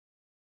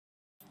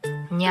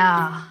に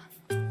ゃ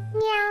ー。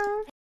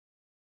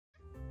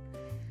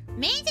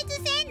面接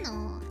せん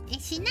の？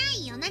しな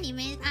いよ。面接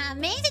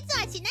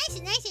はしない。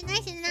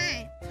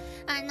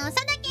佐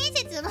田建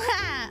設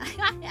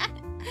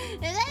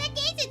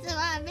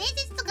は面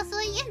接とかそ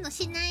ういうの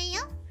しない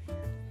よ。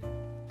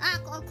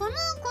この子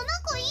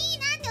いい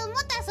なって思っ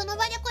たらその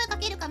場で声か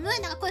けるか、ム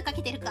ーナが声か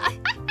けてるか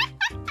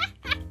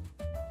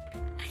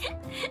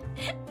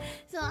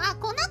そう、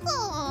この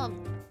子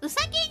う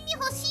さぎに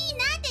欲しい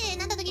なって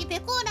なった時にペ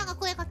コーラが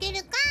声かけ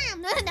るか、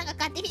ムーナが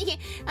勝手に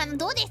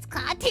どうですか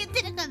って言っ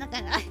てるかだ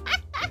から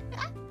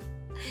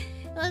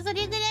そ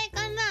れぐらい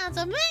かな。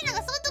そう、ムーナ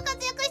が相当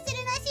活躍してる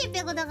らしい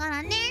ペコだか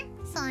らね。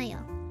そうよ。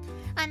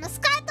ス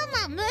カート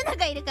マンムーナ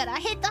がいるから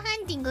ヘッドハ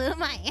ンティングう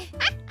まい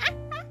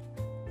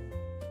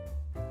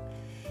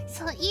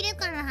そういる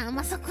から、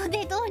そこ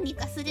でどうに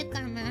かする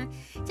かな。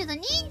ちょっと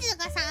人数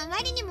がさあま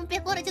りにもペ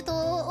コラちょっと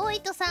多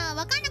いとさ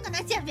分かんなく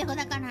なっちゃうペコ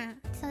だから。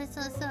そう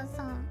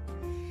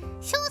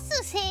少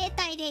数精鋭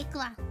隊でいく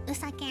わ、う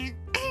さけんキ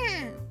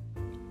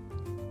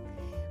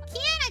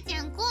アラち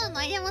ゃんこう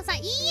のでもさ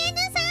EN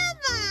サ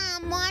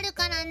ーバーもある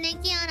からね。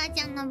キアラ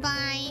ちゃんの場合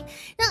EN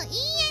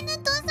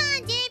とさ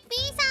JP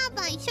サー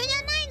バー一緒じ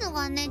ゃないの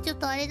がねちょっ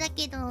とあれだ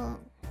けど、ワール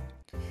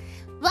ドと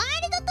ワ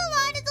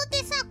ールドっ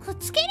てさくっ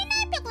つけれ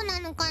ないペコな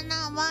のか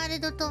な。ワール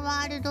ドと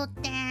ワールドっ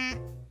て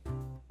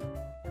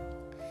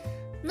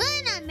ム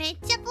ーナめっ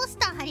ちゃポス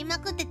ター貼りま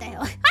くってた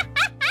よ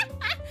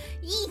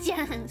いいじ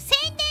ゃん、宣伝よ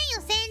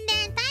宣伝。